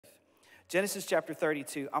Genesis chapter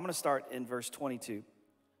 32, I'm going to start in verse 22.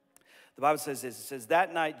 The Bible says this, it says,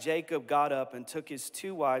 that night Jacob got up and took his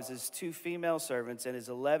 2 wives, his 2 female servants, and his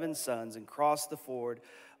 11 sons, and crossed the ford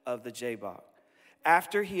of the Jabbok.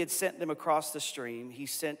 After he had sent them across the stream, he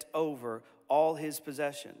sent over all his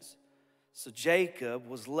possessions. So Jacob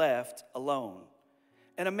was left alone,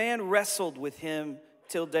 and a man wrestled with him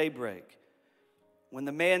till daybreak. When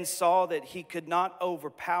the man saw that he could not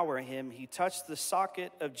overpower him, he touched the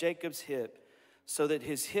socket of Jacob's hip, so that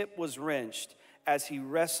his hip was wrenched as he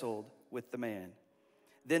wrestled with the man.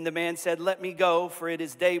 Then the man said, let me go, for it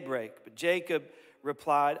is daybreak. But Jacob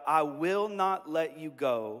replied, I will not let you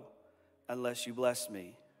go unless you bless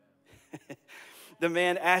me. The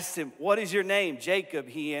man asked him, what is your name? Jacob,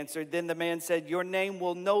 he answered. Then the man said, your name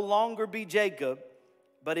will no longer be Jacob,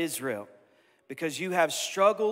 but Israel, because you have struggled